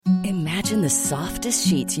Imagine the softest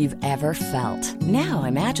sheets you've ever felt. Now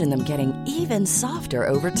imagine them getting even softer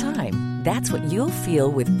over time. That's what you'll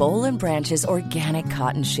feel with Boll & Branch's organic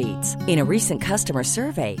cotton sheets. In a recent customer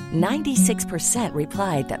survey, 96%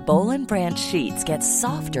 replied that Boll & Branch sheets get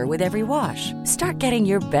softer with every wash. Start getting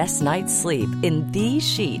your best night's sleep in these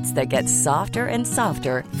sheets that get softer and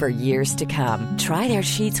softer for years to come. Try their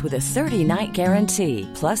sheets with a 30-night guarantee.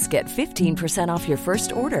 Plus, get 15% off your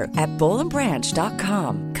first order at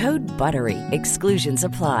bollandbranch.com. Code BUTTERY. Exclusions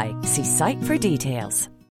apply. See site for details.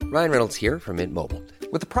 Ryan Reynolds here from Mint Mobile.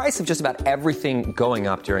 With the price of just about everything going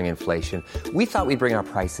up during inflation, we thought we'd bring our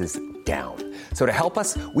prices down. So to help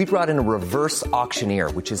us, we brought in a reverse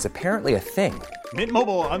auctioneer, which is apparently a thing. Mint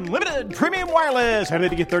Mobile Unlimited Premium Wireless. How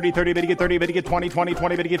to get 30, 30, bit to get 30, bit to get 20, 20,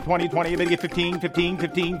 20, bit to get 20, 20, bit to get 15, 15,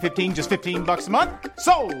 15, 15, just $15 a month?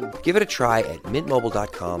 Sold! Give it a try at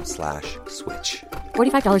mintmobile.com/switch.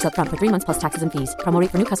 $45 up front for 3 months plus taxes and fees. Promo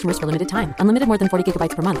rate for new customers for limited time. Unlimited more than 40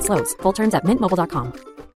 gigabytes per month. Slows full terms at mintmobile.com.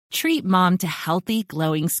 Treat mom to healthy,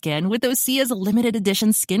 glowing skin with Osea's limited edition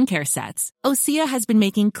skincare sets. Osea has been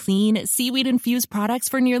making clean, seaweed-infused products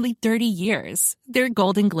for nearly 30 years. Their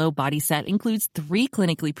Golden Glow body set includes 3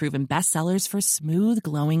 clinically proven bestsellers for smooth,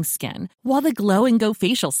 glowing skin, while the Glow and Go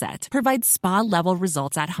facial set provides spa-level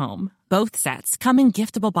results at home. Both sets come in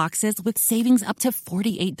giftable boxes with savings up to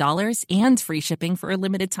 $48 and free shipping for a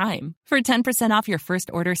limited time. For 10% off your first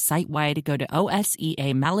order site-wide, go to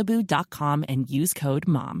OSEAMalibu.com and use code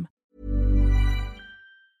MOM.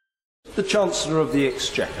 The Chancellor of the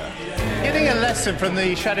Exchequer. Getting a lesson from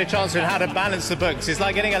the Shadow Chancellor on how to balance the books is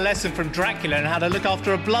like getting a lesson from Dracula on how to look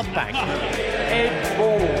after a blood bank. Ed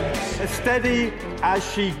Balls. A steady as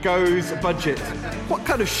she goes budget. What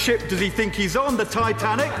kind of ship does he think he's on? The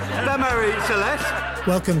Titanic? The Mary Celeste?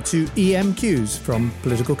 Welcome to EMQs from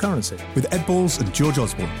Political Currency with Ed Balls and George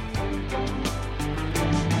Osborne.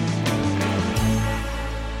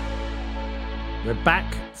 We're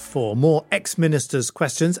back for more ex-ministers'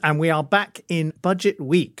 questions, and we are back in budget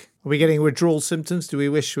week. Are we getting withdrawal symptoms? Do we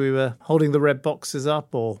wish we were holding the red boxes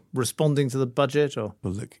up or responding to the budget? Or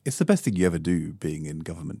Well, look, it's the best thing you ever do being in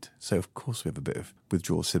government. So, of course, we have a bit of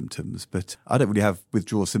withdrawal symptoms. But I don't really have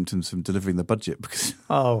withdrawal symptoms from delivering the budget because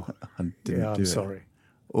I'm sorry.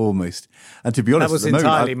 Almost. And to be honest, that was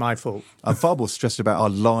entirely my fault. I'm far more stressed about our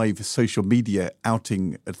live social media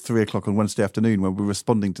outing at 3 o'clock on Wednesday afternoon when we're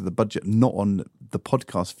responding to the budget, not on the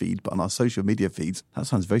podcast feed, but on our social media feeds. That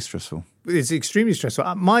sounds very stressful. It's extremely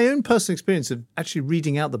stressful. My own personal experience of actually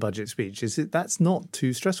reading out the budget speech is that that's not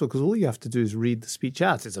too stressful because all you have to do is read the speech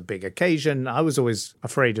out. It's a big occasion. I was always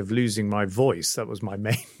afraid of losing my voice. That was my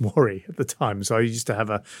main worry at the time. So I used to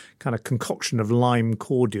have a kind of concoction of lime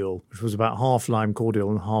cordial, which was about half lime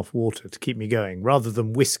cordial and half water to keep me going, rather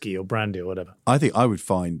than whiskey or brandy or whatever. I think I would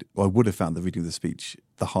have found the reading of the speech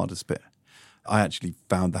the hardest bit. I actually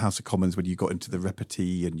found the House of Commons when you got into the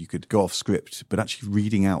repartee and you could go off script, but actually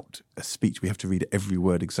reading out a speech, we have to read every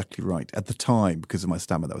word exactly right. At the time, because of my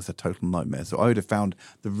stammer, that was a total nightmare. So I would have found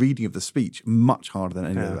the reading of the speech much harder than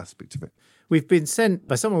any other aspect of it. We've been sent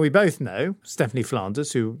by someone we both know, Stephanie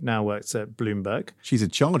Flanders, who now works at Bloomberg. She's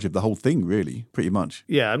in charge of the whole thing, really, pretty much.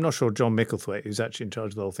 Yeah, I'm not sure John Micklethwaite, who's actually in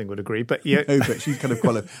charge of the whole thing, would agree. But yeah, no, but she's kind of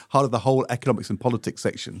quite part of the whole economics and politics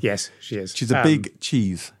section. Yes, she is. She's a big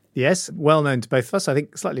cheese. Yes, well known to both of us. I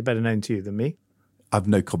think slightly better known to you than me. I've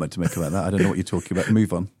no comment to make about that. I don't know what you're talking about.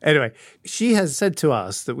 Move on. Anyway, she has said to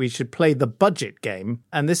us that we should play the budget game.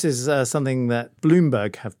 And this is something that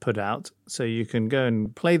Bloomberg have put out. So you can go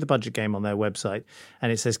and play the budget game on their website.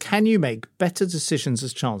 And it says, can you make better decisions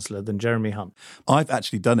as Chancellor than Jeremy Hunt? I've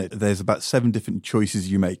actually done it. There's about 7 different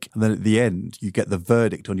choices you make. And then at the end, you get the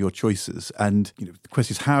verdict on your choices. And the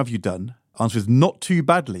question is, how have you done? Answer is not too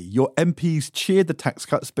badly. Your MPs cheered the tax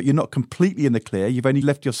cuts, but you're not completely in the clear. You've only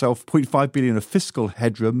left yourself $0.5 billion of fiscal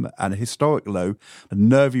headroom and a historic low. A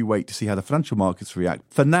nervy wait to see how the financial markets react.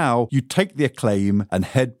 For now, you take the acclaim and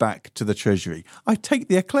head back to the Treasury. I take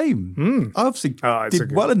the acclaim. I obviously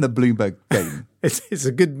did well in the Bloomberg game. It's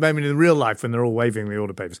a good moment in real life when they're all waving the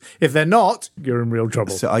order papers. If they're not, you're in real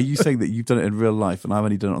trouble. So are you saying that you've done it in real life and I've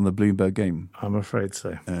only done it on the Bloomberg game? I'm afraid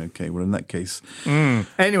so. Okay, well, in that case...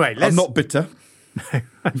 Anyway, I'm not bitter.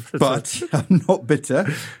 But I'm not bitter.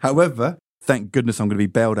 However, thank goodness I'm going to be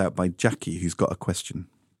bailed out by Jackie, who's got a question.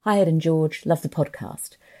 Hi, Ed and George. Love the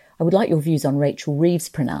podcast. I would like your views on Rachel Reeves'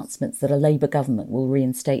 pronouncements that a Labour government will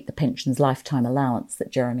reinstate the pensions lifetime allowance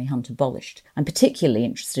that Jeremy Hunt abolished. I'm particularly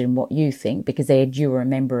interested in what you think, because Ed, you were a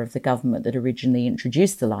member of the government that originally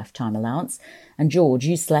introduced the lifetime allowance, and George,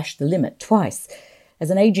 you slashed the limit twice. As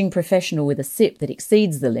an ageing professional with a SIP that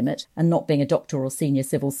exceeds the limit, and not being a doctor or senior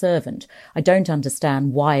civil servant, I don't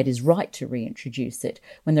understand why it is right to reintroduce it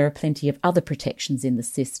when there are plenty of other protections in the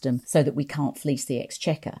system so that we can't fleece the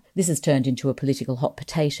Exchequer. This has turned into a political hot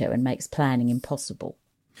potato and makes planning impossible.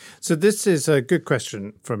 So this is a good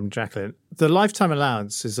question from Jacqueline. The lifetime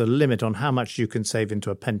allowance is a limit on how much you can save into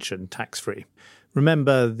a pension tax-free.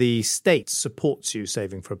 Remember, the state supports you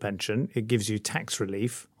saving for a pension. It gives you tax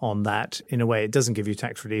relief on that. In a way, it doesn't give you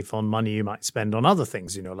tax relief on money you might spend on other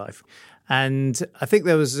things in your life. And I think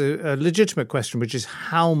there was a legitimate question, which is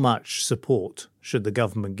how much support should the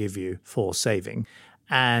government give you for saving?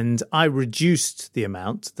 And I reduced the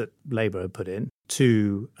amount that Labour had put in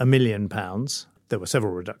to £1 million. There were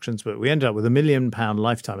several reductions, but we ended up with £1 million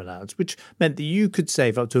lifetime allowance, which meant that you could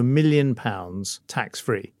save up to £1 million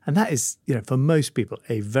tax-free. And that is, for most people,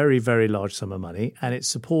 a very, very large sum of money. And it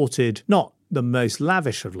supported not the most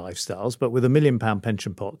lavish of lifestyles, but with £1 million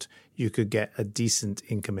pension pot, you could get a decent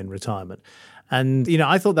income in retirement. And,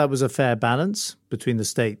 I thought that was a fair balance between the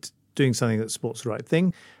state doing something that supports the right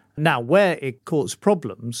thing. Now, where it caused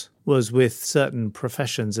problems was with certain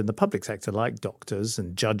professions in the public sector, like doctors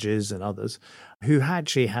and judges and others, who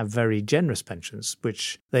actually have very generous pensions,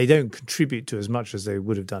 which they don't contribute to as much as they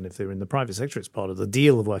would have done if they were in the private sector. It's part of the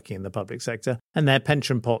deal of working in the public sector. And their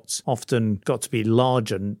pension pots often got to be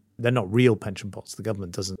larger. They're not real pension pots. The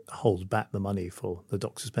government doesn't hold back the money for the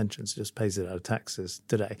doctors' pensions. It just pays it out of taxes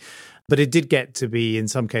today. But it did get to be, in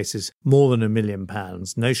some cases, more than £1 million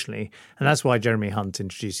notionally. And that's why Jeremy Hunt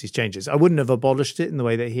introduced these changes. I wouldn't have abolished it in the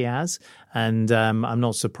way that he has. And I'm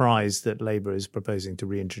not surprised that Labour is proposing to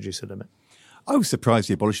reintroduce a limit. I was surprised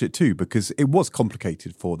he abolished it too, because it was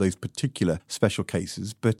complicated for those particular special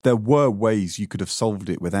cases, but there were ways you could have solved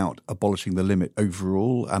it without abolishing the limit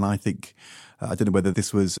overall. And I think, I don't know whether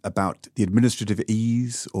this was about the administrative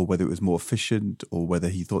ease or whether it was more efficient or whether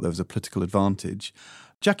he thought there was a political advantage.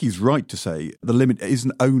 Jackie's right to say the limit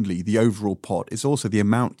isn't only the overall pot, it's also the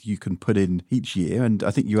amount you can put in each year. And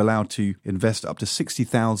I think you're allowed to invest up to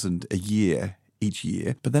 £60,000 a year each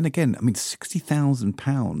year. But then again,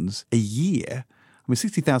 £60,000 a year.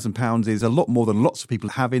 £60,000 is a lot more than lots of people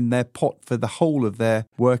have in their pot for the whole of their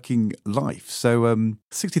working life. So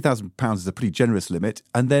 £60,000 is a pretty generous limit.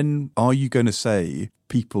 And then are you going to say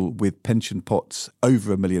people with pension pots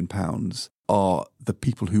over £1 million are the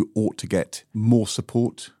people who ought to get more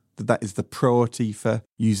support? That is the priority for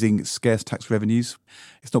using scarce tax revenues?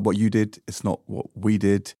 It's not what you did. It's not what we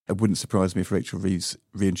did. It wouldn't surprise me if Rachel Reeves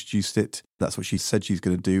reintroduced it. That's what she said she's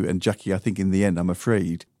going to do. And Jackie, I think in the end, I'm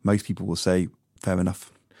afraid most people will say, fair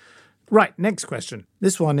enough. Right, next question.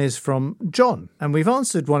 This one is from John. And we've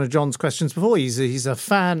answered one of John's questions before. He's a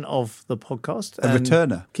fan of the podcast. A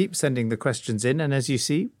returner. Keep sending the questions in. And as you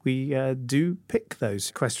see, we do pick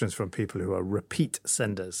those questions from people who are repeat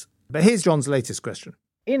senders. But here's John's latest question.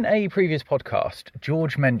 In a previous podcast,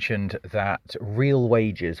 George mentioned that real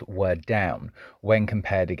wages were down when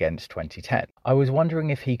compared against 2010. I was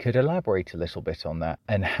wondering if he could elaborate a little bit on that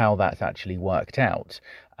and how that's actually worked out.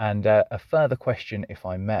 And a further question, if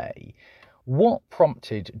I may, what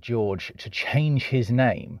prompted George to change his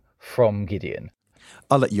name from Gideon?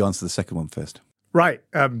 I'll let you answer the second one first. Right.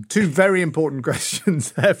 Two very important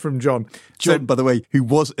questions there from John. John, by the way, who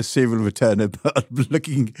was a serial returner, but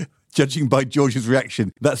judging by George's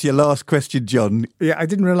reaction, that's your last question, John. Yeah, I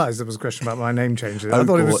didn't realise there was a question about my name change. I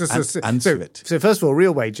thought it was just answer it. So first of all,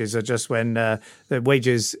 real wages are just when the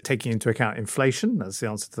wages taking into account inflation. That's the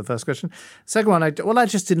answer to the first question. Second one, I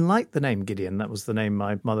just didn't like the name Gideon. That was the name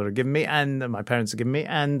my mother had given me and my parents had given me.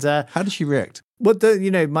 And how did she react? Well,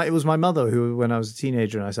 it was my mother who, when I was a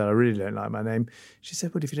teenager and I said, I really don't like my name, she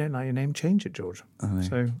said, well, if you don't like your name, change it, George. Oh,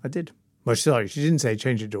 so I did. Well, sorry, she didn't say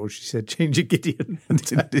change it, George. She said change it, Gideon.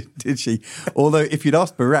 Did she? Although if you'd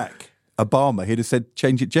asked Barack Obama, he'd have said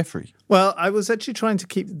change it, Jeffrey. Well, I was actually trying to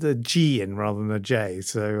keep the G in rather than the J,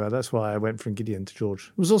 so that's why I went from Gideon to George.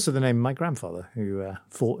 It was also the name of my grandfather who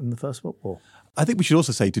fought in the First World War. I think we should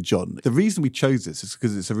also say to John, the reason we chose this is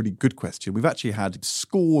because it's a really good question. We've actually had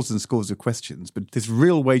scores and scores of questions, but this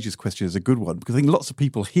real wages question is a good one because I think lots of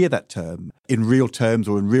people hear that term in real terms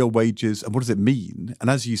or in real wages, and what does it mean? And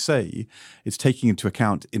as you say, it's taking into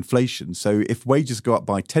account inflation. So if wages go up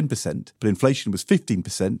by 10%, but inflation was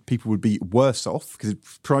 15%, people would be worse off because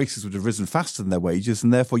prices would have risen faster than their wages,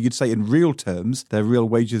 and therefore you'd say in real terms, their real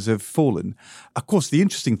wages have fallen. Of course, the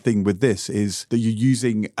interesting thing with this is that you're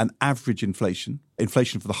using an average inflation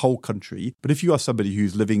for the whole country. But if you are somebody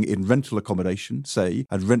who's living in rental accommodation, say,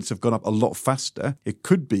 and rents have gone up a lot faster, it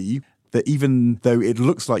could be that even though it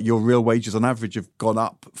looks like your real wages on average have gone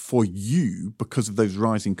up for you because of those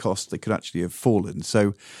rising costs, they could actually have fallen.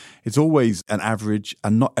 So it's always an average,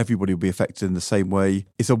 and not everybody will be affected in the same way.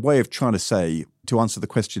 It's a way of trying to say, to answer the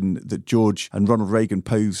question that George and Ronald Reagan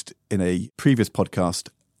posed in a previous podcast,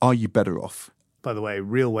 are you better off? By the way,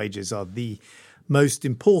 real wages are the most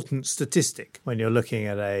important statistic when you're looking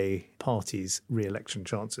at a party's re-election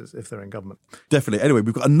chances if they're in government. Definitely. Anyway,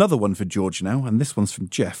 we've got another one for George now, and this one's from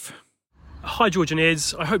Jeff. Hi George and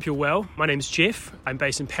Eds, I hope you're well. My name's Jeff. I'm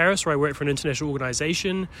based in Paris where I work for an international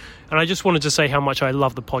organisation, and I just wanted to say how much I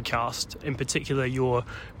love the podcast, in particular your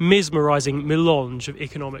mesmerising melange of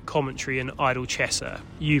economic commentary and idle chatter.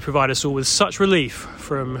 You provide us all with such relief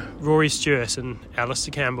from Rory Stewart and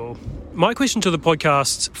Alistair Campbell. My question to the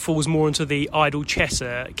podcast falls more into the idle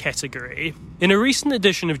chatter category. In a recent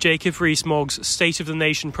edition of Jacob Rees-Mogg's State of the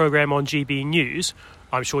Nation programme on GB News,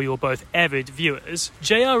 I'm sure you're both avid viewers,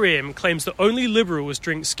 JRM claims that only Liberals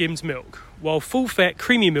drink skimmed milk, while full-fat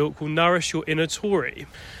creamy milk will nourish your inner Tory.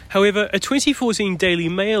 However, a 2014 Daily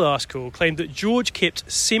Mail article claimed that George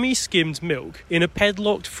kept semi-skimmed milk in a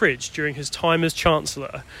padlocked fridge during his time as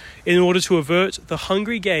Chancellor in order to avert the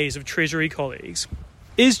hungry gaze of Treasury colleagues.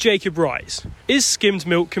 Is Jacob right? Is skimmed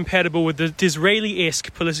milk compatible with the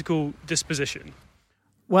Disraeli-esque political disposition?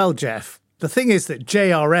 Well, Jeff, the thing is that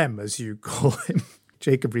JRM, as you call him,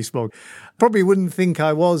 Jacob Rees-Mogg, probably wouldn't think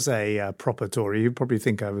I was a proper Tory. He'd probably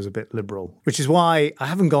think I was a bit liberal, which is why I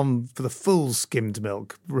haven't gone for the full skimmed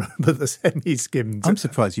milk, but the semi-skimmed. I'm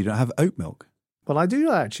surprised you don't have oat milk. Well, I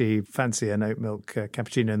do actually fancy an oat milk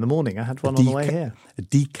cappuccino in the morning. I had one on the way here. A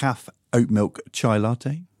decaf oat milk chai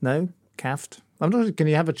latte? No, caffed. I'm not. Can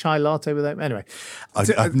you have a chai latte with oat? Anyway, I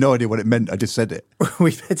have no idea what it meant. I just said it.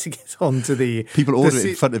 We better get on to the people order it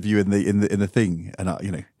in front of you in the thing,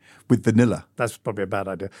 and with vanilla. That's probably a bad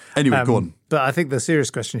idea. Anyway, go on. But I think the serious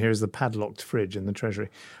question here is the padlocked fridge in the Treasury.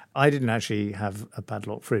 I didn't actually have a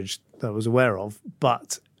padlocked fridge that I was aware of,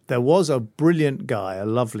 but there was a brilliant guy, a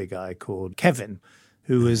lovely guy called Kevin,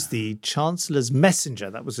 who was the Chancellor's messenger.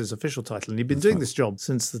 That was his official title. And he'd been doing this job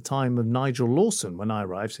since the time of Nigel Lawson when I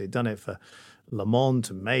arrived. So he'd done it for Lamont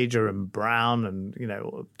and Major and Brown and,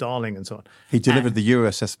 Darling and so on. He delivered the Euro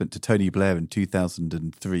assessment to Tony Blair in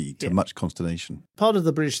 2003 to much consternation. Part of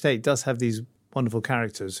the British state does have these wonderful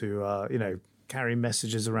characters who are, carry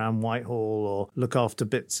messages around Whitehall or look after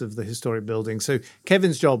bits of the historic building. So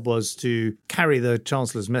Kevin's job was to carry the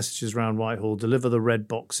Chancellor's messages around Whitehall, deliver the red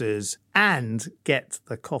boxes and get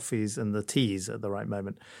the coffees and the teas at the right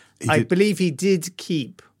moment. I believe he did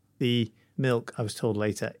keep the milk, I was told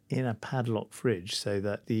later, in a padlocked fridge so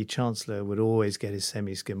that the Chancellor would always get his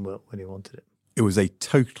semi-skim milk when he wanted it. It was a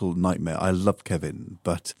total nightmare. I loved Kevin,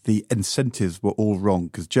 but the incentives were all wrong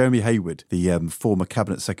because Jeremy Hayward, the former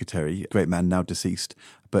Cabinet Secretary, great man now deceased,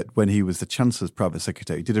 but when he was the Chancellor's private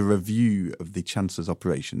secretary, did a review of the Chancellor's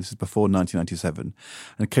operation. This is before 1997,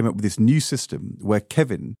 and came up with this new system where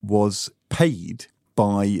Kevin was paid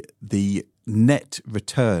by the net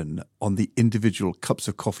return on the individual cups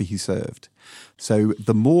of coffee he served. So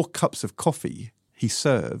the more cups of coffee he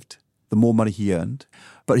served, the more money he earned,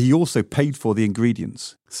 but he also paid for the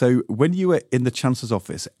ingredients. So when you were in the Chancellor's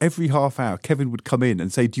office, every half hour, Kevin would come in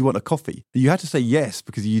and say, do you want a coffee? You had to say yes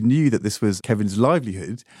because you knew that this was Kevin's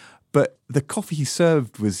livelihood, but the coffee he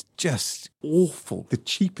served was just awful, the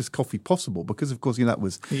cheapest coffee possible because, of course, that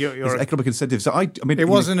was his economic incentive. So I mean, it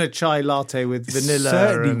wasn't a chai latte with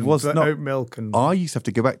vanilla and oat milk. And I used to have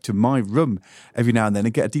to go back to my room every now and then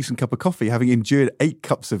and get a decent cup of coffee, having endured 8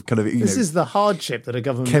 cups of kind of. This is the hardship that a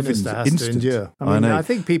government minister has to endure. I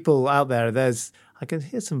think people out there, I can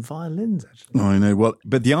hear some violins, actually. I know. Well,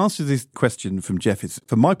 but the answer to this question from Jeff is,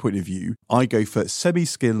 from my point of view, I go for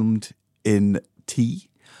semi-skimmed in tea,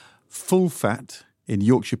 full fat in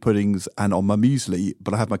Yorkshire puddings and on my muesli,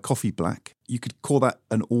 but I have my coffee black. You could call that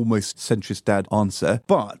an almost centrist dad answer.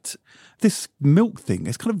 But this milk thing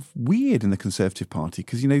is kind of weird in the Conservative Party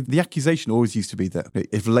because, the accusation always used to be that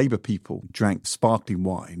if Labour people drank sparkling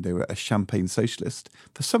wine, they were a champagne socialist.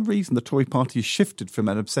 For some reason, the Tory party has shifted from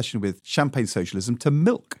an obsession with champagne socialism to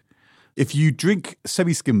milk. If you drink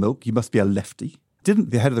semi-skim milk, you must be a lefty.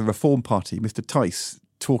 Didn't the head of the Reform Party, Mr. Tice,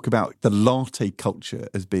 talk about the latte culture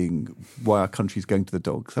as being why our country is going to the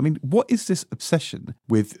dogs? I mean, what is this obsession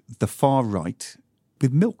with the far right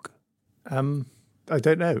with milk? I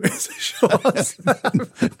don't know. It's a short answer.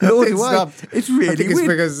 Nor do I. It's really weird.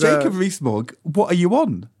 Because, Jacob Rees-Mogg, what are you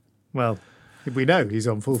on? Well, we know he's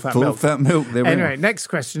on full-fat milk. Full-fat milk. Anyway, next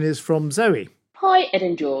question is from Zoe. Hi, Ed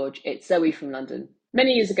and George. It's Zoe from London.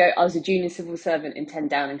 Many years ago, I was a junior civil servant in 10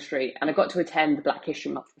 Downing Street, and I got to attend the Black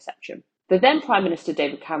History Month reception. The then Prime Minister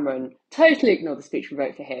David Cameron totally ignored the speech and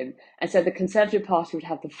voted for him and said the Conservative Party would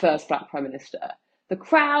have the first black Prime Minister. The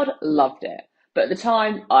crowd loved it, but at the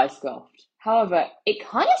time, I scoffed. However, it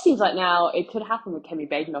kind of seems like now it could happen with Kemi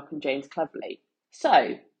Badenoch and James Cleverly.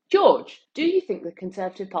 So, George, do you think the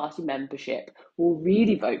Conservative Party membership will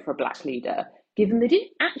really vote for a black leader, given they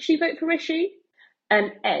didn't actually vote for Rishi?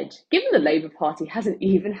 And Ed, given the Labour Party hasn't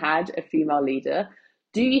even had a female leader,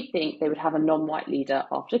 do you think they would have a non-white leader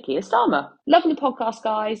after Keir Starmer? Loving the podcast,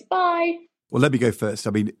 guys. Bye. Well, let me go first. I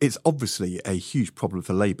mean, it's obviously a huge problem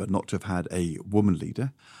for Labour not to have had a woman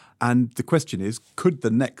leader. And the question is, could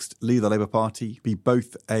the next leader of the Labour Party be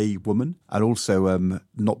both a woman and also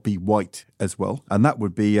not be white as well? And that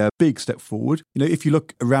would be a big step forward. You know, if you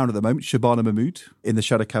look around at the moment, Shabana Mahmood in the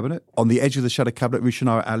Shadow Cabinet. On the edge of the Shadow Cabinet,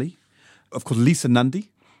 Rushanara Ali. Of course, Lisa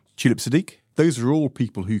Nandy, Tulip Siddiq. Those are all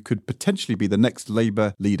people who could potentially be the next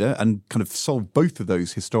Labour leader and kind of solve both of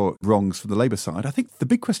those historic wrongs from the Labour side. I think the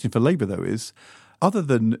big question for Labour, though, is other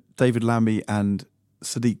than David Lammy and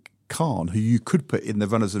Sadiq Khan, who you could put in the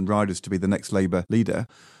runners and riders to be the next Labour leader,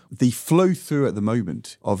 the flow through at the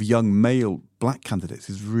moment of young male black candidates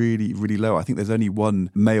is really, really low. I think there's only one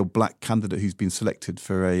male black candidate who's been selected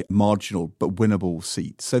for a marginal but winnable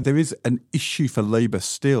seat. So there is an issue for Labour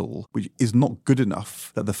still, which is not good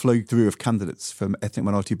enough, that the flow through of candidates from ethnic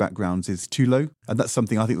minority backgrounds is too low. And that's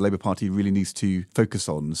something I think the Labour Party really needs to focus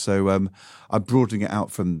on. So I'm broadening it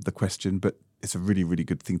out from the question, but it's a really, really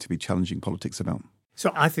good thing to be challenging politics about.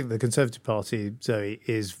 So I think the Conservative Party, Zoe,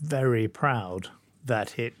 is very proud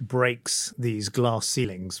that it breaks these glass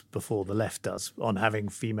ceilings before the left does on having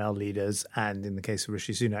female leaders and, in the case of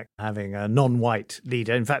Rishi Sunak, having a non-white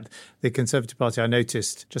leader. In fact, the Conservative Party, I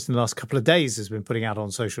noticed just in the last couple of days, has been putting out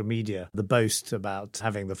on social media the boast about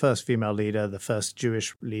having the first female leader, the first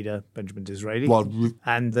Jewish leader, Benjamin Disraeli,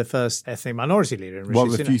 and the first ethnic minority leader in Rishi Sunak.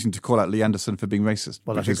 While refusing to call out Lee Anderson for being racist,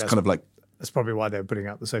 which is kind of like... That's probably why they're putting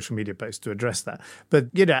out the social media post to address that. But,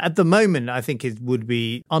 you know, at the moment, I think it would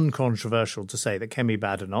be uncontroversial to say that Kemi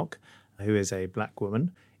Badenoch, who is a black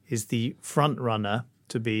woman, is the front runner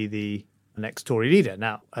to be the next Tory leader.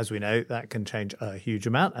 Now, as we know, that can change a huge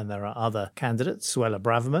amount, and there are other candidates, Suella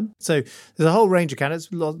Braverman. So there's a whole range of candidates,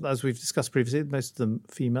 as we've discussed previously, most of them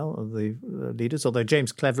female of the leaders, although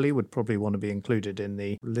James Cleverly would probably want to be included in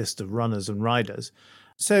the list of runners and riders.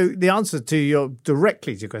 So the answer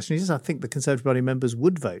directly to your question is, I think the Conservative Party members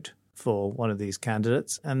would vote for one of these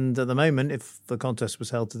candidates. And at the moment, if the contest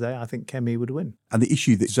was held today, I think Kemi would win. And the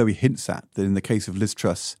issue that Zoe hints at, that in the case of Liz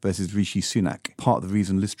Truss versus Rishi Sunak, part of the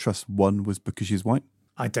reason Liz Truss won was because she's white?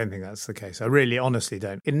 I don't think that's the case. I really honestly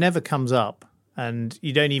don't. It never comes up. And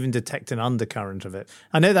you don't even detect an undercurrent of it.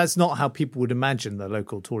 I know that's not how people would imagine the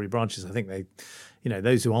local Tory branches. I think they, you know,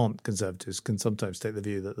 those who aren't Conservatives can sometimes take the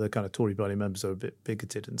view that the kind of Tory party members are a bit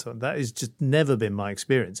bigoted and so on. That has just never been my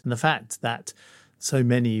experience. And the fact that so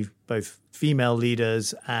many both female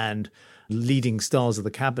leaders and leading stars of the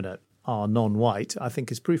cabinet are non-white, I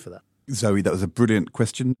think is proof of that. Zoe, that was a brilliant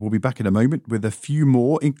question. We'll be back in a moment with a few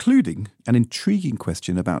more, including an intriguing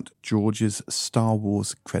question about George's Star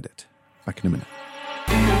Wars credit. Back in a minute.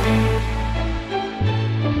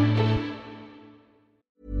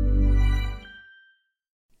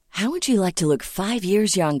 How would you like to look 5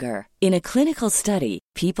 years younger? In a clinical study,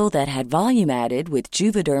 people that had volume added with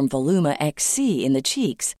Juvederm Voluma XC in the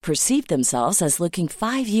cheeks perceived themselves as looking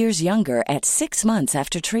 5 years younger at 6 months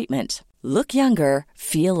after treatment. Look younger,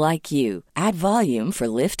 feel like you. Add volume for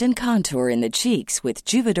lift and contour in the cheeks with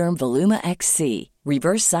Juvederm Voluma XC.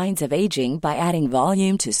 Reverse signs of aging by adding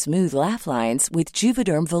volume to smooth laugh lines with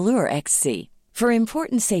Juvederm Volure XC. For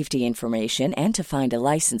important safety information and to find a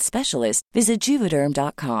licensed specialist, visit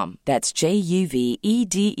Juvederm.com. That's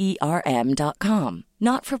JUVEDERM.com.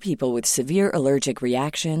 Not for people with severe allergic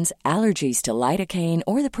reactions, allergies to lidocaine,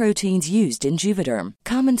 or the proteins used in Juvederm.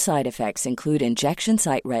 Common side effects include injection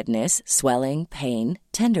site redness, swelling, pain,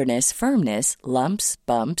 tenderness, firmness, lumps,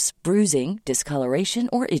 bumps, bruising, discoloration,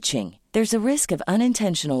 or itching. There's a risk of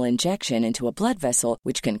unintentional injection into a blood vessel,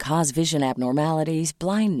 which can cause vision abnormalities,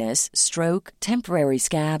 blindness, stroke, temporary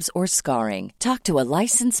scabs, or scarring. Talk to a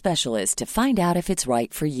licensed specialist to find out if it's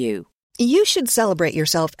right for you. You should celebrate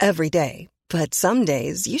yourself every day, but some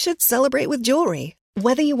days you should celebrate with jewelry.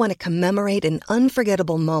 Whether you want to commemorate an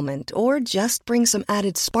unforgettable moment or just bring some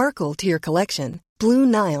added sparkle to your collection, Blue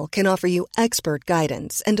Nile can offer you expert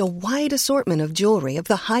guidance and a wide assortment of jewelry of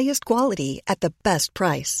the highest quality at the best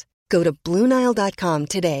price. Go to BlueNile.com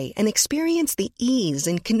today and experience the ease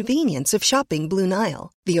and convenience of shopping Blue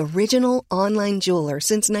Nile, the original online jeweler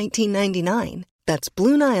since 1999. That's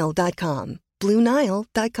BlueNile.com.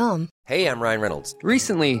 BlueNile.com. Hey, I'm Ryan Reynolds.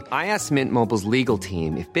 Recently, I asked Mint Mobile's legal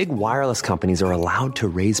team if big wireless companies are allowed to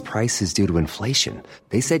raise prices due to inflation.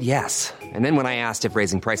 They said yes. And then when I asked if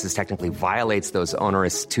raising prices technically violates those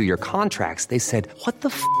onerous 2-year contracts, they said, "What the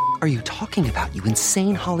f*** are you talking about, you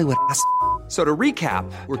insane Hollywood ass f- So to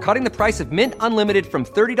recap, we're cutting the price of Mint Unlimited from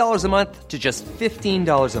 $30 a month to just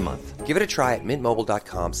 $15 a month. Give it a try at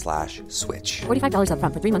mintmobile.com/switch. $45 up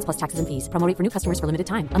front for 3 months plus taxes and fees. Promo rate for new customers for limited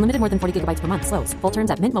time. Unlimited more than 40 gigabytes per month. Slows full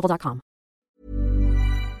terms at mintmobile.com.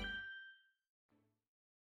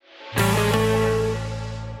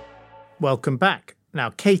 Welcome back. Now,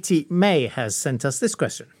 Katie May has sent us this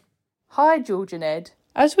question. Hi, George and Ed.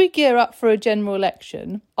 As we gear up for a general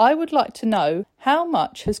election, I would like to know how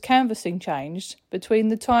much has canvassing changed between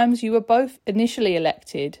the times you were both initially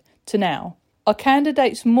elected to now? Are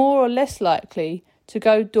candidates more or less likely to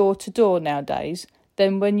go door to door nowadays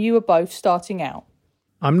than when you were both starting out?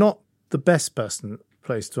 I'm not the best person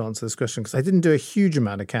placed to answer this question because I didn't do a huge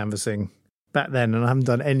amount of canvassing back then and I haven't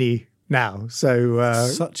done any now. So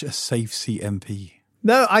Such a safe seat MP.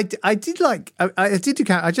 No, I did do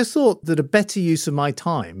I just thought that a better use of my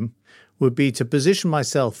time would be to position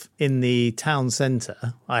myself in the town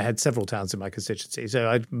centre. I had several towns in my constituency. So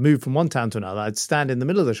I'd move from one town to another. I'd stand in the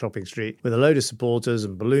middle of the shopping street with a load of supporters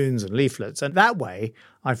and balloons and leaflets. And that way,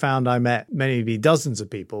 I found I met maybe dozens of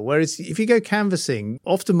people. Whereas if you go canvassing,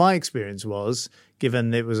 often my experience was,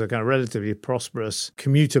 given it was a kind of relatively prosperous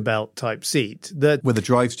commuter belt type seat, that were the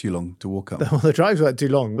drives too long to walk up? Well, the drives weren't too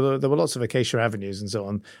long. There were lots of Acacia Avenues and so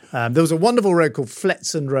on. There was a wonderful road called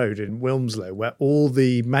Fletson Road in Wilmslow where all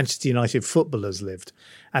the Manchester United footballers lived.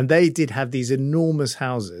 And they did have these enormous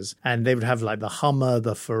houses and they would have like the Hummer,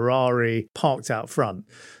 the Ferrari parked out front.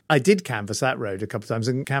 I did canvass that road a couple of times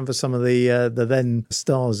and canvass some of the then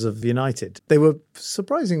stars of United. They were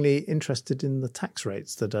surprisingly interested in the tax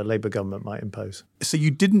rates that a Labour government might impose. So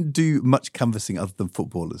you didn't do much canvassing other than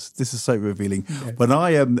footballers. This is so revealing. Yeah. When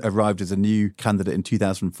I arrived as a new candidate in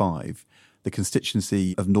 2005, the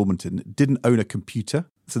constituency of Normanton didn't own a computer.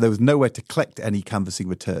 So there was nowhere to collect any canvassing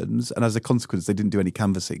returns. And as a consequence, they didn't do any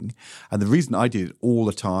canvassing. And the reason I did it all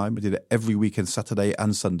the time, I did it every weekend, Saturday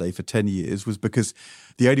and Sunday for 10 years, was because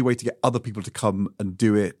the only way to get other people to come and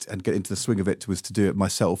do it and get into the swing of it was to do it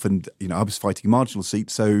myself. And, you know, I was fighting marginal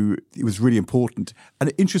seats, so it was really important.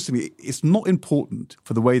 And interestingly, it's not important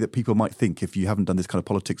for the way that people might think if you haven't done this kind of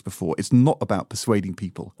politics before. It's not about persuading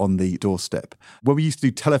people on the doorstep. When we used to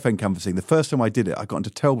do telephone canvassing, the first time I did it, I got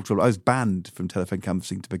into terrible trouble. I was banned from telephone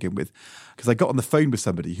canvassing to begin with because I got on the phone with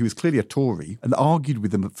somebody who was clearly a Tory and argued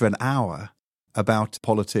with them for an hour about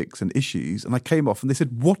politics and issues. And I came off and they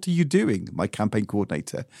said, "What are you doing, my campaign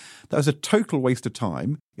coordinator?" That was a total waste of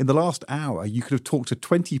time. In the last hour, you could have talked to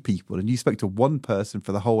 20 people and you spoke to one person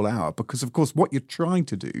for the whole hour because, of course, what you're trying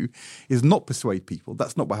to do is not persuade people.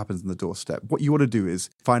 That's not what happens on the doorstep. What you want to do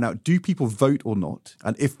is find out, do people vote or not?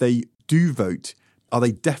 And if they do vote, are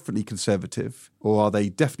they definitely Conservative or are they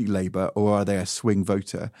definitely Labour or are they a swing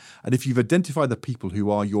voter? And if you've identified the people who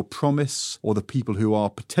are your promise or the people who are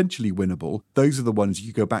potentially winnable, those are the ones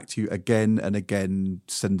you go back to again and again,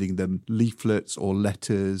 sending them leaflets or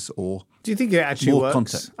letters or do you think it actually more works?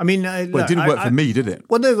 Content. I mean, well, it didn't work for me, did it?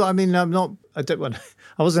 Well, no, I mean, I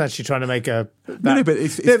wasn't actually trying to make a... No, but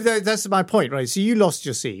that's my point, right? So you lost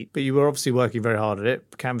your seat, but you were obviously working very hard at it,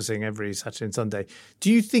 canvassing every Saturday and Sunday.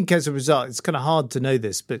 Do you think as a result, it's kind of hard to know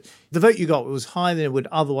this, but the vote you got was higher than it would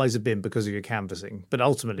otherwise have been because of your canvassing, but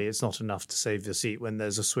ultimately it's not enough to save your seat when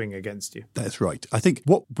there's a swing against you? That's right. I think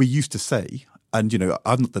what we used to say... And, you know,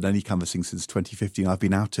 I've not done any canvassing since 2015. I've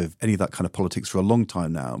been out of any of that kind of politics for a long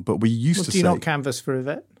time now. But we used to say... Do you not canvass for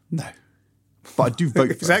Yvette? No. But I do vote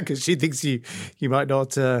for Is that because she thinks you might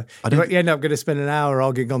not... you end up going to spend an hour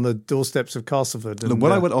arguing on the doorsteps of Castleford. And,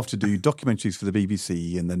 when I went off to do documentaries for the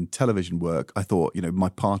BBC and then television work, I thought, you know, my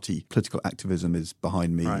party political activism is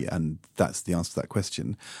behind me and that's the answer to that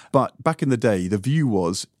question. But back in the day, the view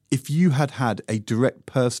was... if you had had a direct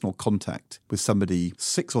personal contact with somebody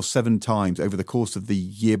 6 or 7 times over the course of the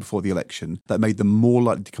year before the election, that made them more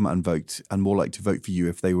likely to come out and vote and more likely to vote for you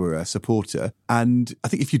if they were a supporter. And I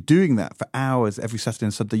think if you're doing that for hours every Saturday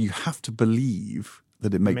and Sunday, you have to believe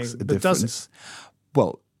that it makes a difference. Does it?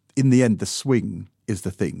 Well, in the end, the swing is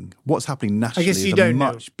the thing. What's happening nationally is a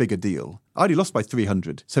much bigger deal. I only lost by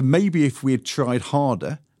 300. So maybe if we had tried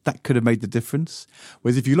harder, that could have made the difference.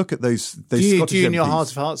 Whereas if you look at those do you Scottish in your MPs, heart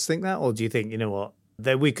of hearts think that? Or do you think, you know what,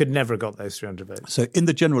 We could never have got those 300 votes. So in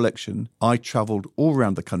the general election, I travelled all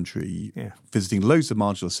around the country, visiting loads of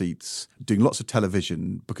marginal seats, doing lots of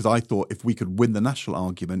television, because I thought if we could win the national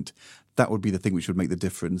argument, that would be the thing which would make the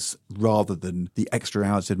difference, rather than the extra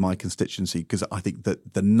hours in my constituency, because I think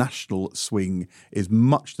that the national swing is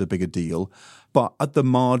much the bigger deal. But at the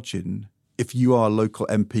margin, if you are a local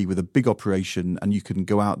MP with a big operation and you can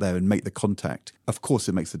go out there and make the contact, of course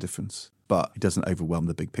it makes a difference, but it doesn't overwhelm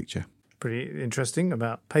the big picture. Pretty interesting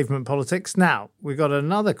about pavement politics. Now, we've got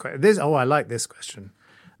another question. I like this question.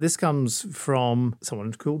 This comes from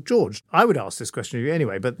someone called George. I would ask this question of you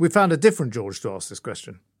anyway, but we found a different George to ask this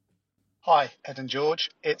question. Hi, Ed and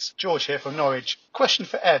George. It's George here from Norwich. Question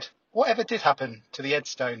for Ed. Whatever did happen to the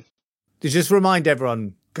EdStone? Just remind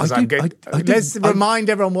everyone, let's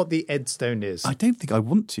remind everyone what the EdStone is. I don't think I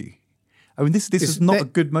want to. I mean, this is not a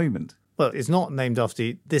good moment. Well, it's not named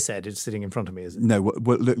after this Ed. It's sitting in front of me, is it? No,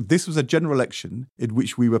 well, look, this was a general election in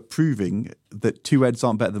which we were proving that 2 Eds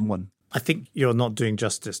aren't better than 1. I think you're not doing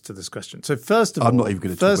justice to this question. So first of all... I'm not even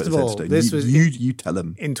going to talk about this EdStone. You tell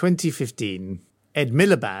him. In 2015, Ed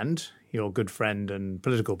Miliband, your good friend and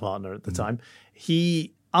political partner at the time,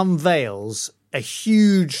 he unveils a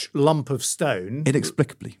huge lump of stone.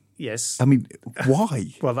 Inexplicably. Yes. I mean,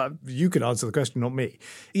 why? Well, you could answer the question, not me.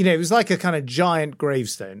 You know, it was like a kind of giant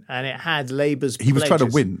gravestone, and it had Labour's pledges. He was trying to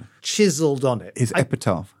win. Chiseled on it. His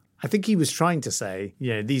epitaph. I think he was trying to say,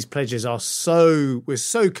 these pledges we're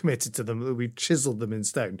so committed to them that we've chiseled them in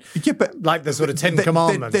stone. Yeah, but like the sort of 10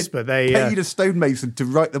 Commandments. They paid a stonemason to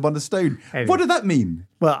write them on the stone. Anyway. What did that mean?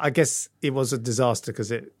 Well, I guess it was a disaster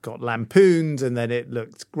because it got lampooned and then it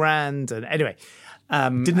looked grand. And anyway...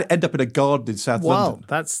 didn't it end up in a garden in South London? Well,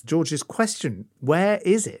 that's George's question. Where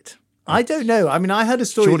is it? I don't know. I mean, I heard a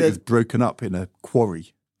story Surely it was broken up in a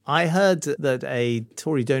quarry. I heard that a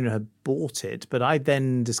Tory donor had bought it, but I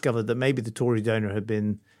then discovered that maybe the Tory donor had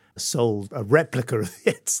been sold a replica of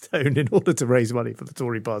the EdStone in order to raise money for the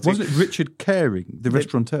Tory party. Wasn't it Richard Caring, the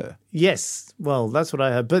restaurateur? Yes. Well, that's what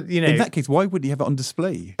I heard. But, in that case, why wouldn't he have it on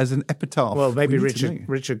display as an epitaph? Well, maybe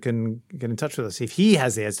Richard can get in touch with us if he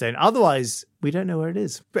has the EdStone. Otherwise, we don't know where it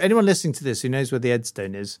is. But anyone listening to this who knows where the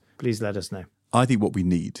EdStone is, please let us know. I think what we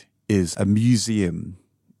need is a museum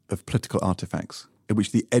of political artefacts in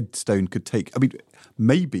which the EdStone could take,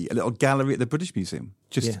 maybe a little gallery at the British Museum.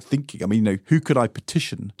 Just thinking, who could I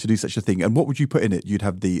petition to do such a thing? And what would you put in it? You'd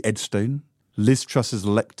have the EdStone, Liz Truss's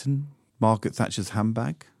lectern, Margaret Thatcher's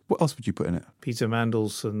handbag. What else would you put in it? Peter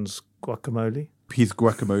Mandelson's guacamole. His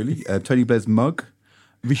guacamole, Tony Blair's mug,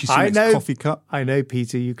 Rishi Sunak's coffee cup. I know,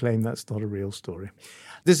 Peter, you claim that's not a real story.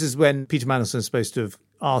 This is when Peter Mandelson is supposed to have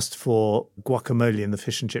asked for guacamole in the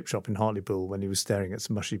fish and chip shop in Hartlepool when he was staring at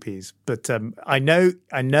some mushy peas. But I know,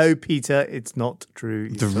 Peter, it's not true.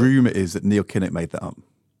 The rumour is that Neil Kinnock made that up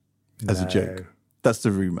as a joke. That's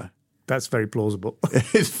the rumour. That's very plausible.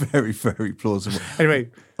 It's very, very plausible.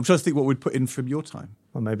 Anyway. I'm trying to think what we'd put in from your time.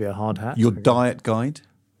 Well, maybe a hard hat. Your diet guide.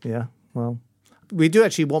 Yeah, well... We do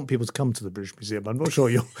actually want people to come to the British Museum. I'm not sure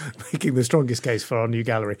you're making the strongest case for our new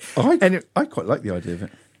gallery. I quite like the idea of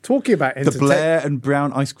it. Talking about the Blair and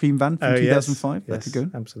Brown ice cream van from 2005. Yes, that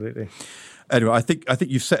could go. Absolutely. Anyway, I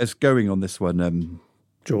think you've set us going on this one,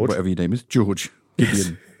 George. Whatever your name is, George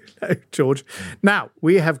Gideon. No, George. Now,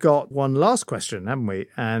 we have got one last question, haven't we?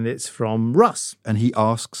 And it's from Russ. And he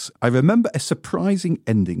asks, I remember a surprising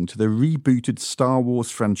ending to the rebooted Star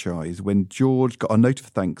Wars franchise when George got a note of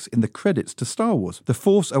thanks in the credits to Star Wars, The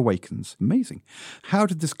Force Awakens. Amazing. How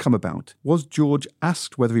did this come about? Was George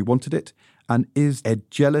asked whether he wanted it? And is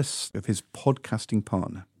Ed jealous of his podcasting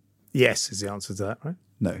partner? Yes, is the answer to that, right?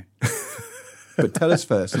 No. But tell us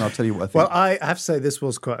first, and I'll tell you what I think. Well, I have to say this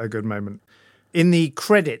was quite a good moment. In the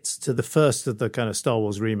credits to the first of the kind of Star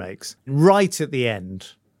Wars remakes, right at the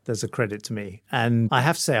end, there's a credit to me. And I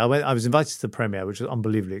have to say, I was invited to the premiere, which was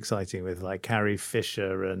unbelievably exciting, with like Carrie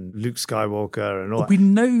Fisher and Luke Skywalker and all that. We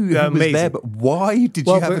know who was there, but why did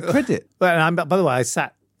you have a credit? Well, by the way, I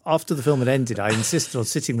sat... After the film had ended, I insisted on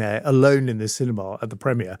sitting there alone in the cinema at the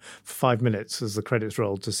premiere for 5 minutes as the credits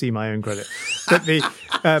rolled to see my own credit. But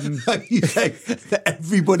you say that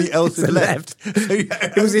everybody else had left.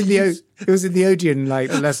 It was in the Odeon,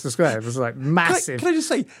 like Leicester Square. It was like massive. Can I just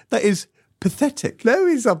say that is pathetic? No,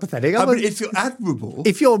 it's not pathetic. I mean, it's admirable.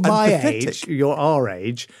 If you're my age, you're our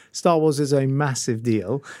age, Star Wars is a massive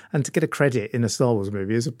deal, and to get a credit in a Star Wars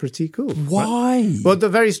movie is pretty cool. Why? Right? Well, the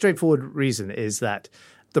very straightforward reason is that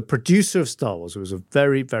the producer of Star Wars was a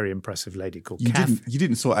very, very impressive lady called Kathy. You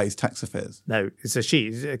didn't sort out his tax affairs? No, it's a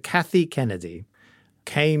she. Kathy Kennedy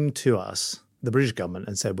came to us the British government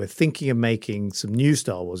and said, we're thinking of making some new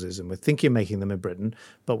Star Warses and we're thinking of making them in Britain,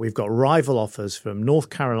 but we've got rival offers from North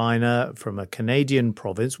Carolina, from a Canadian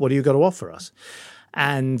province. What do you got to offer us?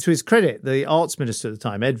 And to his credit, the arts minister at the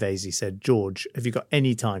time, Ed Vaizey, said, George, have you got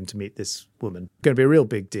any time to meet this woman? It's going to be a real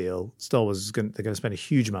big deal. Star Wars, they're going to spend a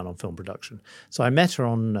huge amount on film production. So I met her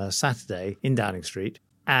on Saturday in Downing Street.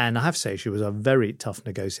 And I have to say, she was a very tough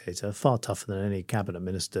negotiator, far tougher than any cabinet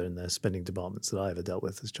minister in the spending departments that I ever dealt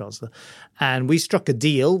with as Chancellor. And we struck a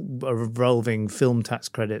deal involving film tax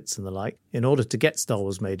credits and the like in order to get Star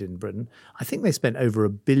Wars made in Britain. I think they spent over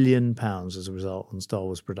 £1 billion as a result on Star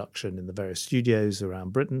Wars production in the various studios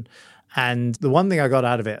around Britain. And the one thing I got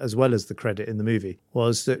out of it, as well as the credit in the movie,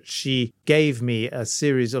 was that she gave me a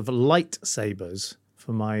series of lightsabers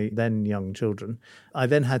for my then young children. I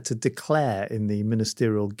then had to declare in the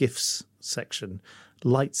ministerial gifts section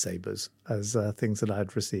lightsabers as things that I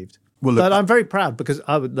had received. Well, look, but I'm very proud because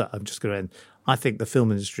I'm just going to end. I think the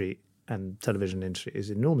film industry and television industry is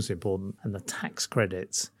enormously important, and the tax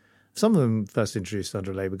credits, some of them first introduced under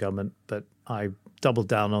a Labour government, but I doubled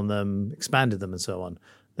down on them, expanded them and so on.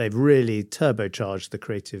 They've really turbocharged the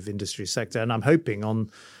creative industry sector, and I'm hoping on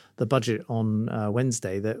the budget on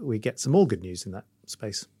Wednesday that we get some more good news in that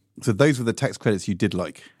space. So those were the tax credits you did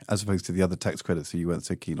like, as opposed to the other tax credits that you weren't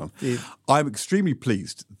so keen on. Yeah. I'm extremely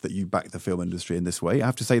pleased that you back the film industry in this way. I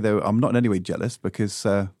have to say, though, I'm not in any way jealous because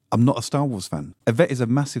I'm not a Star Wars fan. Yvette is a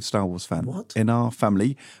massive Star Wars fan. What? In our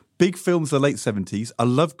family. Big films of the late 70s. I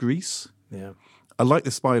love Grease. Yeah. I like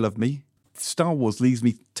The Spy Loved Me. Star Wars leaves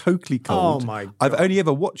me totally cold. Oh, my God. I've only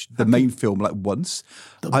ever watched the main film like once.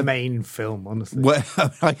 The main film, honestly. Well,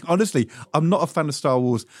 honestly, I'm not a fan of Star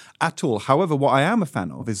Wars at all. However, what I am a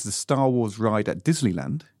fan of is the Star Wars ride at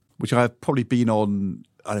Disneyland, which I've probably been on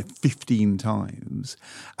 15 times.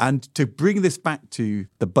 And to bring this back to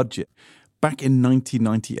the budget, back in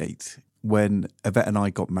 1998, when Yvette and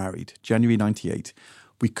I got married, January 98,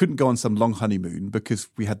 we couldn't go on some long honeymoon because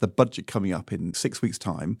we had the budget coming up in 6 weeks'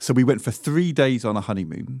 time. So we went for 3 days on a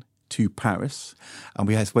honeymoon to Paris, and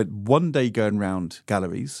we spent 1 day going around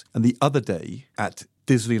galleries and the other day at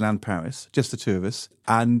Disneyland Paris, just the two of us.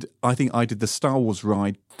 And I think I did the Star Wars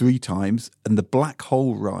ride 3 times and the Black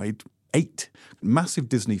Hole ride 8. Massive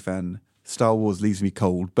Disney fan. Star Wars leaves me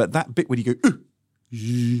cold. But that bit when you go,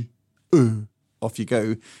 off you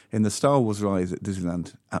go in the Star Wars ride at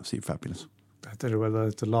Disneyland, absolutely fabulous. I don't know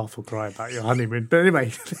whether to laugh or cry about your honeymoon. But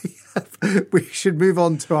anyway, we should move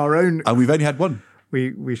on to our own. And we've only had one.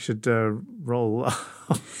 We should roll our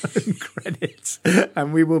own credits.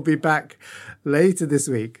 And we will be back later this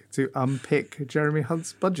week to unpick Jeremy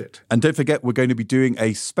Hunt's budget. And don't forget, we're going to be doing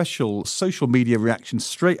a special social media reaction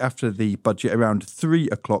straight after the budget around 3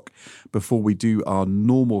 o'clock before we do our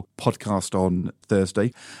normal podcast on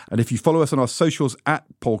Thursday. And if you follow us on our socials at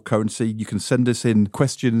Paul Currency, you can send us in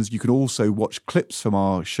questions. You can also watch clips from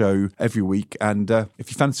our show every week. And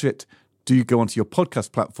if you fancy it, do go onto your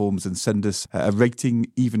podcast platforms and send us a rating,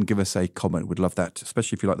 even give us a comment. We'd love that,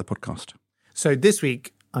 especially if you like the podcast. So this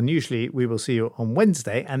week, unusually, we will see you on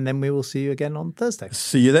Wednesday and then we will see you again on Thursday.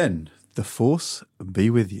 See you then. The Force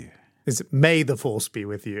be with you. May the Force be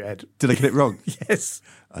with you, Ed. Did I get it wrong? Yes.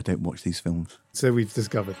 I don't watch these films. So we've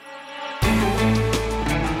discovered.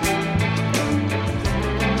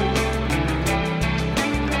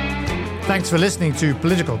 Thanks for listening to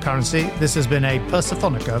Political Currency. This has been a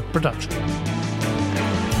Persephonica production.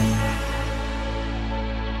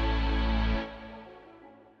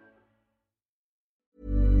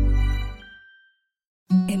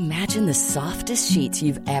 Imagine the softest sheets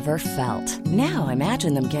you've ever felt. Now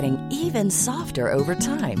imagine them getting even softer over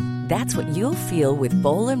time. That's what you'll feel with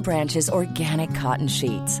Boll & Branch's organic cotton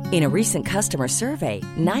sheets. In a recent customer survey,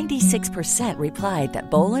 96% replied that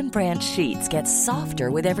Boll & Branch sheets get softer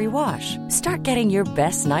with every wash. Start getting your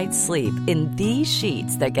best night's sleep in these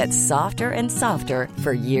sheets that get softer and softer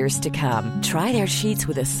for years to come. Try their sheets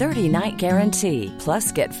with a 30-night guarantee.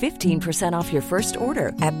 Plus, get 15% off your first order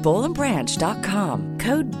at bollandbranch.com.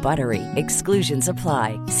 Code BUTTERY. Exclusions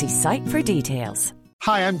apply. See site for details.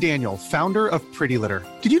 Hi, I'm Daniel, founder of Pretty Litter.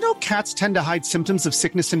 Did you know cats tend to hide symptoms of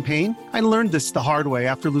sickness and pain? I learned this the hard way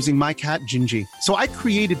after losing my cat, Gingy. So I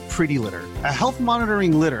created Pretty Litter, a health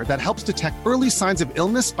monitoring litter that helps detect early signs of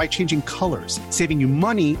illness by changing colors, saving you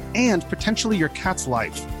money and potentially your cat's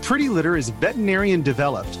life. Pretty Litter is veterinarian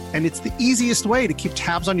developed, and it's the easiest way to keep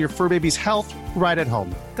tabs on your fur baby's health right at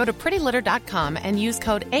home. Go to prettylitter.com and use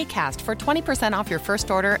code ACAST for 20% off your first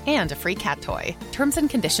order and a free cat toy. Terms and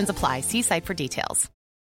conditions apply. See site for details.